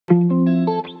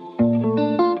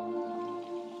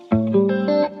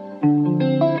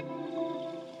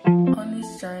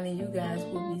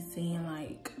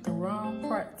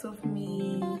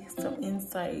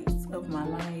insights of my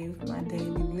life, my daily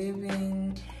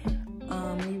living,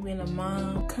 me being a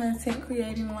mom, content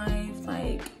creating life,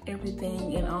 like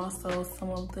everything, and also some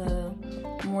of the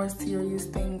more serious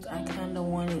things I kind of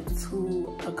wanted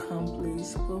to accomplish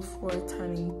before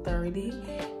turning 30.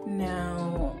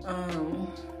 Now,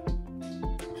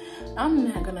 I'm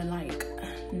not gonna like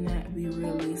not be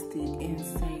realistic and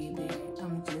say that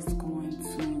I'm just going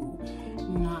to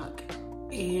knock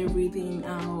everything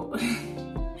out.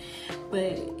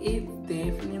 But it's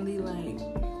definitely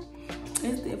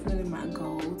my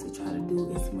goal to try to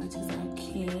do as much as I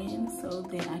can so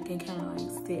that I can kind of like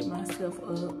set myself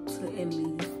up to at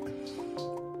least,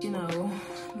 you know,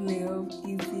 live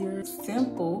easier,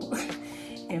 simple,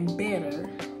 and better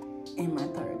in my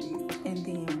 30s. And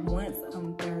then once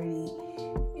I'm 30,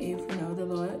 if you know the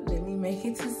Lord let me make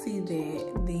it to see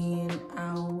that, then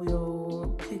I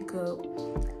will pick up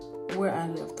where I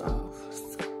left off.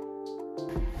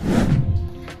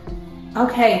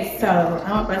 Okay, so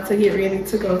I'm about to get ready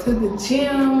to go to the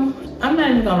gym. I'm not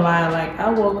even gonna lie, like I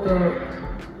woke up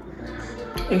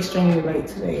extremely late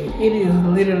today. It is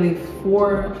literally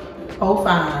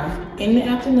 4:05 in the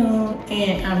afternoon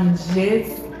and I'm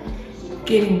just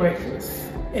getting breakfast.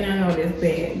 And I know that's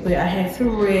bad, but I had to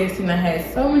rest and I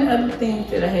had so many other things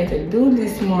that I had to do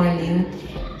this morning.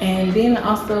 And then I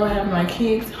also have my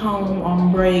kids home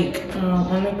on break,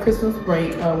 on the Christmas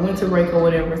break, winter break or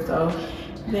whatever. So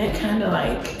that kind of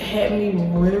like had me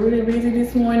really busy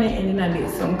this morning. And then I did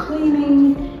some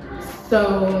cleaning.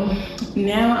 So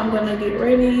now I'm gonna get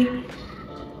ready.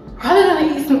 Probably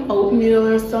gonna eat some oatmeal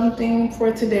or something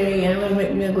for today, and I'm gonna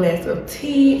make me a glass of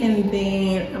tea, and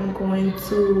then I'm going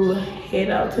to head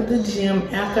out to the gym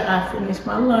after I finish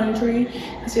my laundry.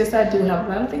 It's just I do have a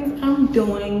lot of things I'm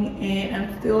doing, and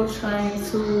I'm still trying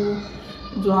to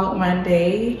vlog my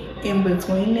day in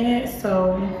between that.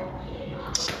 So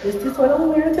this is what I'm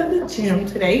wearing to the gym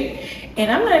today, and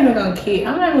I'm not even gonna kid.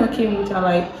 I'm not even gonna kid with y'all.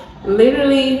 Like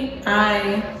literally,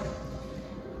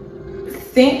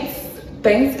 since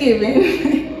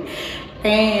Thanksgiving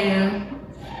and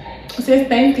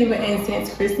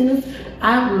since Christmas,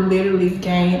 I've literally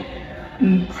gained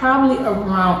probably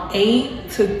around 8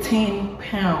 to 10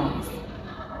 pounds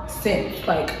since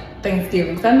like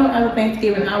Thanksgiving. So I know after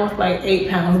Thanksgiving I was like 8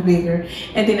 pounds bigger,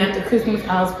 and then after Christmas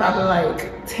I was probably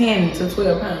like 10 to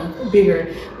 12 pounds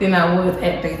bigger than I was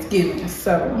at Thanksgiving.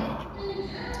 So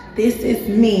this is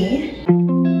me.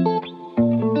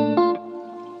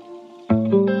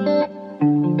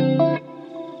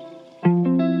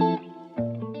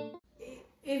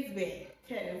 It's bad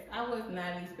because I was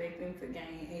not expecting to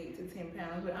gain 8 to 10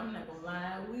 pounds, but I'm not gonna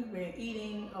lie, we've been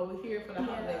eating over here for the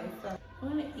holidays. So I'm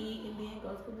gonna eat and then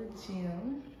go to the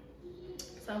gym.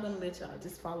 So I'm gonna let y'all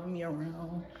just follow me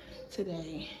around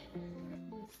today.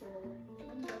 So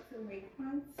I'm about to make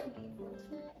my tea for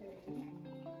today.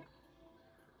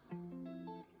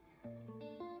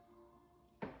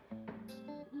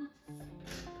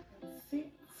 That's it.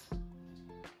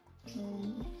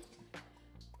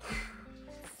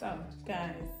 So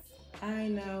guys, I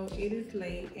know it is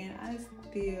late and I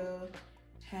still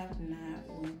have not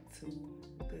went to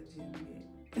the gym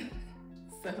yet.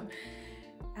 So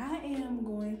I am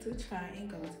going to try and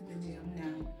go to the gym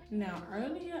now.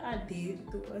 Earlier I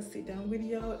did do a sit down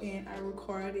video and I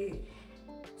recorded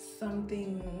some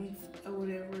things or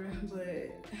whatever,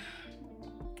 but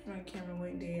my camera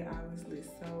went dead obviously.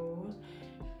 So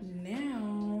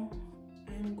now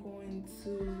I'm going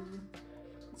to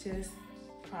just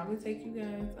probably take you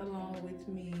guys along with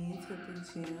me to the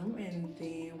gym, and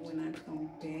then when I come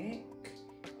back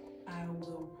I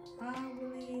will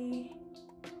probably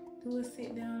do a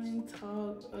sit down and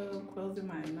talk of closing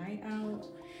my night out.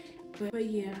 But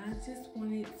yeah, I just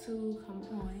wanted to come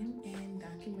on and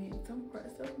document some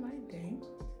parts of my day,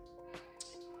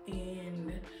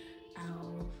 and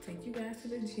I'll take you guys to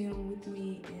the gym with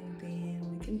me and then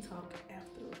we can talk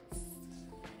afterwards.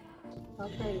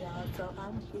 Okay y'all, so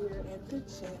I'm here at the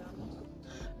gym.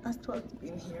 I'm supposed to be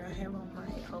in here. I have on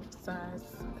my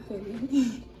oversized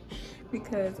hoodie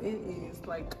because it is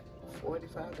like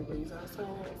 45 degrees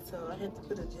outside, so I had to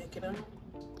put a jacket on.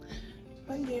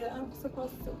 But yeah, I'm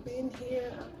supposed to be in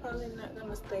here. I'm probably not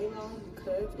gonna stay long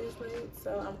because it's late,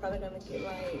 so I'm probably gonna get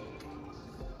like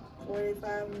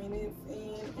 45 minutes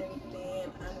in and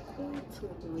then I'm going to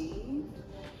leave.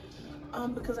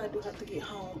 Because I do have to get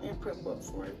home and prep up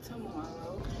for it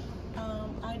tomorrow.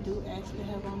 I do actually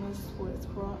have on a sports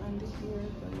bra under here,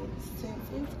 but since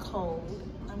it's cold,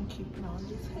 I'm keeping on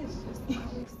this headset.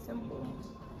 Very simple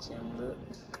gym look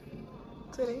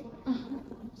today.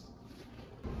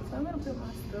 So I'm gonna put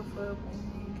my stuff up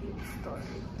and get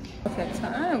started. Okay, so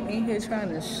I'm in here trying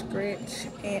to stretch,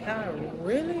 and I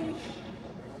really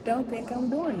don't think I'm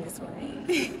doing this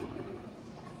right.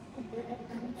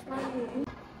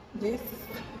 This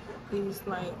is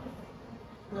like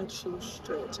a true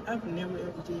stretch. I've never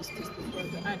ever used this before,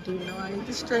 but I do know I need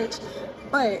to stretch.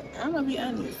 But I'm gonna be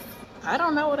honest, I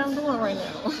don't know what I'm doing right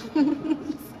now.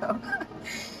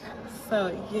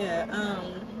 so yeah,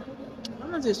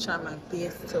 I'm gonna just try my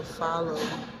best to follow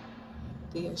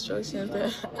the instructions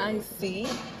that I see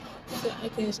so I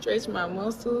can stretch my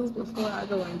muscles before I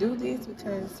go and do this,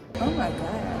 because oh my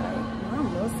god, my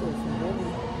muscles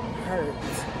really hurt,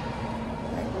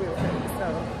 like really hurt. So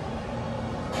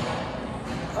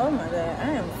oh my god,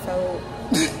 I am so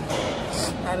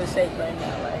out of shape right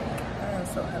now. Like I am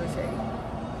so out of shape.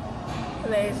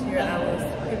 Last year I was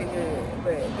pretty good,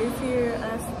 but this year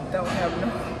I don't have no.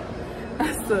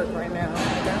 I suck right now.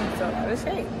 Like, I'm so out of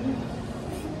shape.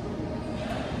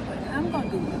 But I'm gonna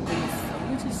do my best. So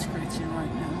we're just stretching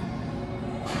right now.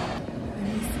 Let me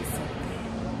see something.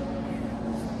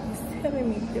 It's telling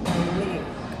me to get my leg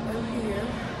up here.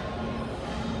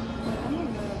 But I don't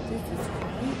know if this is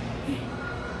right.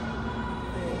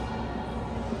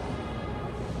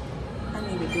 But I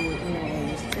need to do it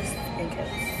anyways, just in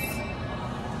case.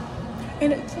 And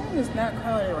the gym is not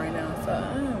crowded right now, so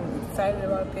I'm excited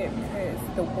about that, because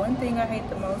the one thing I hate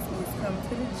the most is coming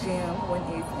to the gym when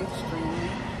it's extremely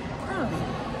crowded.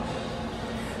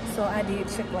 So I did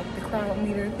check like the crowd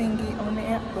meter thingy on the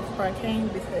app before I came,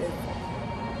 because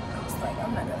I was like,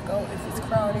 I'm not gonna go if it's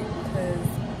crowded, because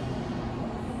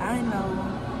I know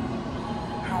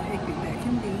how hectic that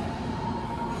can be.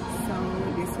 So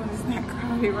this one is not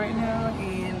crowded right now,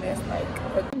 and that's like,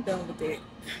 I'm done with it.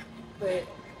 But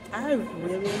I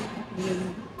really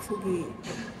need to get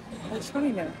a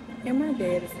trainer, and my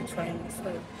dad is a trainer,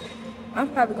 so I'm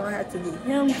probably gonna have to get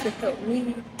him to help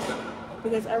me,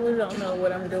 because I really don't know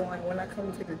what I'm doing when I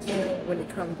come to the gym when it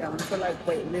comes down to like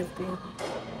weightlifting.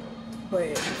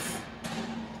 But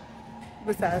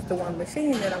besides the one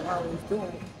machine that I'm always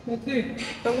doing,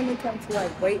 but when it comes to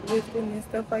like weightlifting and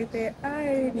stuff like that,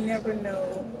 I never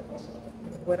know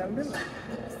what I'm doing.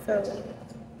 So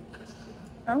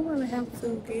I'm gonna have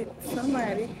to get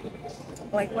somebody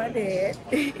like my dad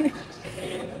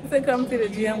to come to the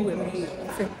gym with me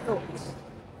to help.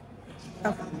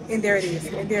 Oh, and there it is.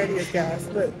 And there it is, guys.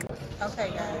 Look.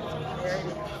 Okay, guys. There it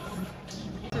is.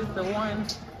 This is the one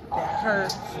that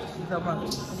hurts the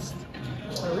most.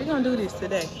 So we're gonna do this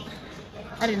today.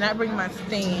 I did not bring my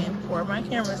stand or my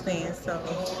camera stand, so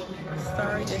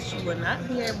sorry that you will not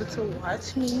be able to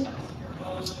watch me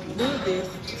do this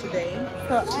today.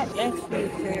 So I actually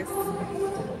just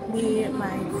did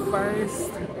my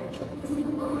first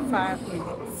 5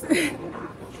 minutes.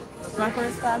 My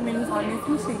first 5 minutes on this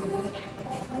machine,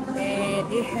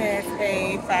 and it has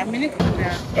a 5-minute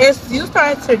cooldown. As you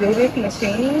start to do this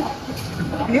machine,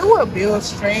 you will build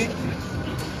strength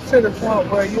to the point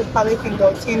where you probably can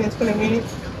go 10 and 20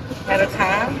 minutes at a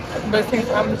time. But since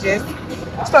I'm just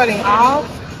starting off,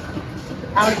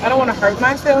 I don't want to hurt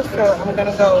myself, so I'm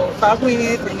gonna go 5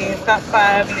 minutes and then stop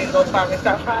 5 and then go 5 and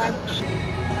stop 5.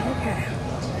 Okay.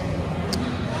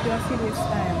 Y'all see this? I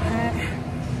am hot.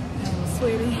 I'm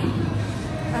sweaty.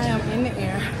 I am in the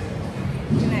air,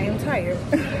 and I am tired.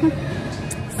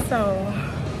 So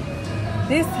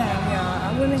this time, y'all,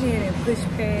 I went ahead and pushed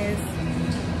past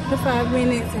the 5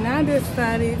 minutes, and I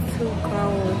decided to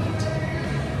go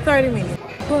 30 minutes.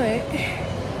 But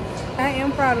I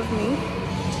am proud of me,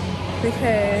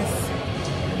 because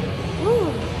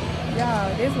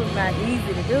y'all, this was not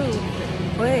easy to do,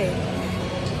 but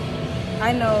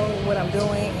I know what I'm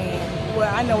doing, and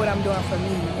well, I know what I'm doing for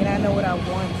me, and I know what I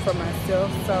want for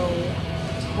myself. So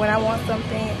when I want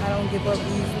something, I don't give up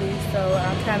easily, so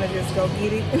I kind of just go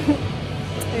get it.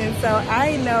 And so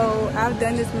I know I've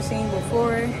done this machine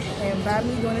before, and by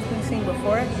me doing this machine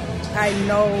before, I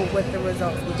know what the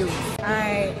results will do.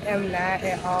 I am not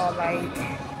at all like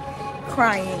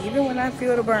crying, even when I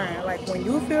feel the burn. Like when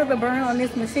you feel the burn on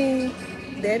this machine,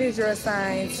 that is your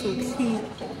sign to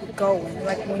keep going.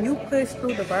 Like when you push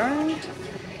through the burn,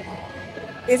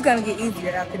 it's gonna get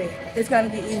easier after that. It's gonna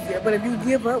get easier. But if you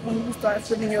give up when you start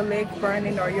feeling your legs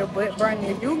burning or your butt burning,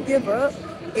 if you give up,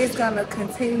 it's gonna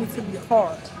continue to be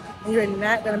hard, and you're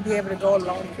not gonna be able to go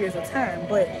long periods of time.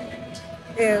 But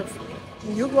if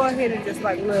you go ahead and just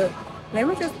like, look, let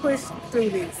me just push through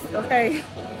this, okay?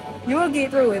 You will get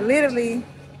through it. Literally,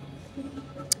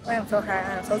 I am so hot.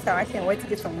 I'm so tired. I can't wait to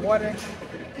get some water.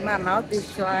 My mouth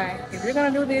is dry. If you're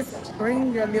gonna do this,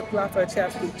 bring your lip gloss or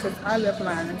chapstick, because our lip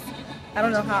lines I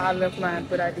don't know how I left mine,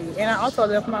 but I did. And I also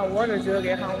left my water jug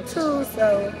at home too.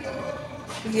 So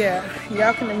yeah,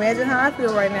 y'all can imagine how I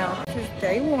feel right now. This is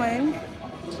day one.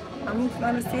 I'm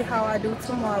gonna see how I do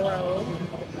tomorrow.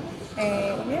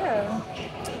 And yeah,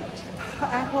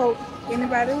 I hope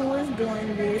anybody who is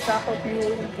doing this, I hope you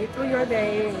will get through your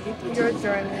day and get through your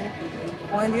journey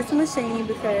on this machine,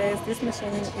 because this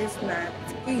machine is not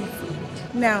easy.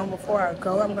 Now, before I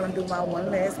go, I'm gonna do my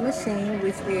one last machine,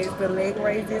 which is the leg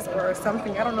raises or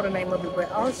something. I don't know the name of it,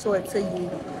 but I'll show it to you.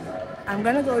 I'm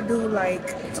gonna go do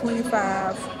like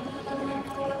 25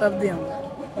 of them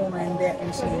on that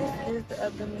machine. This is the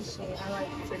other machine I like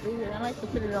to do it. I like to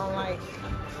put it on like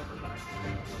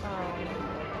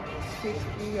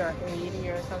 60 or 80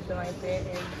 or something like that,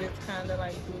 and just kind of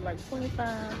like do like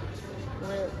 25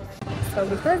 reps. So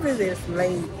because it is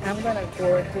late, I'm gonna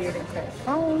go ahead and cut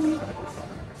home,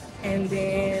 and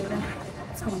then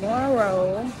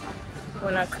tomorrow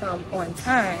when I come on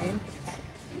time,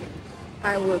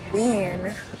 I will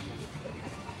then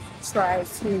try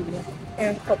to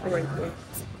incorporate it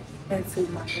into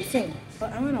my routine.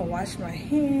 But I'm gonna wash my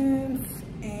hands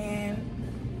and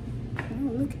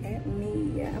look at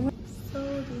me. Yeah. So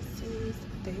this is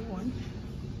day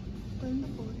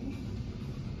 140.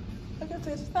 Like I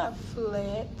said, it's not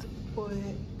flat, but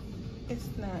it's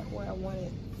not where I want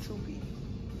it to be.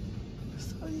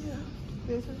 So yeah,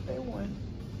 this is day 1.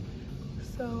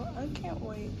 So I can't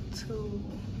wait to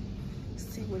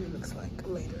see what it looks like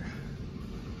later.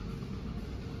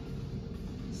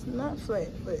 It's not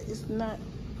flat, but it's not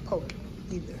poking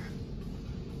either.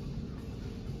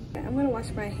 I'm gonna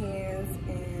wash my hands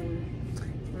and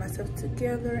get myself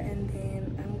together, and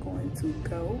then I'm going to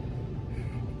go.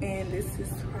 And this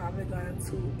is probably going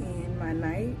to end my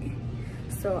night.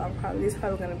 So this is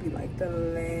probably gonna be like the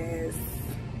last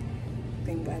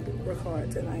thing I do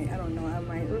record tonight. I don't know, I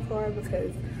might record,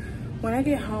 because when I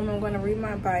get home, I'm gonna read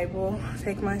my Bible,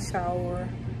 take my shower,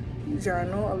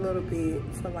 journal a little bit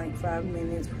for like 5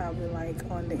 minutes, probably like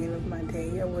on the end of my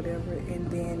day or whatever, and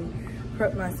then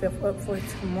prep myself up for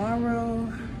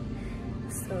tomorrow.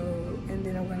 So, and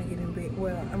then I'm gonna get in bed.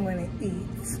 Well, I'm gonna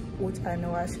eat, which I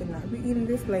know I should not be eating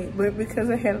this late, but because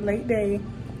I had a late day,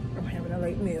 I'm having a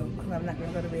late meal because I'm not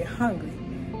gonna go to bed hungry.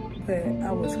 But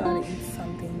I will try to eat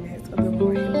something that's a little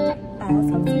more healthy. I'll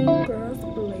talk to you girls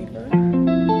later.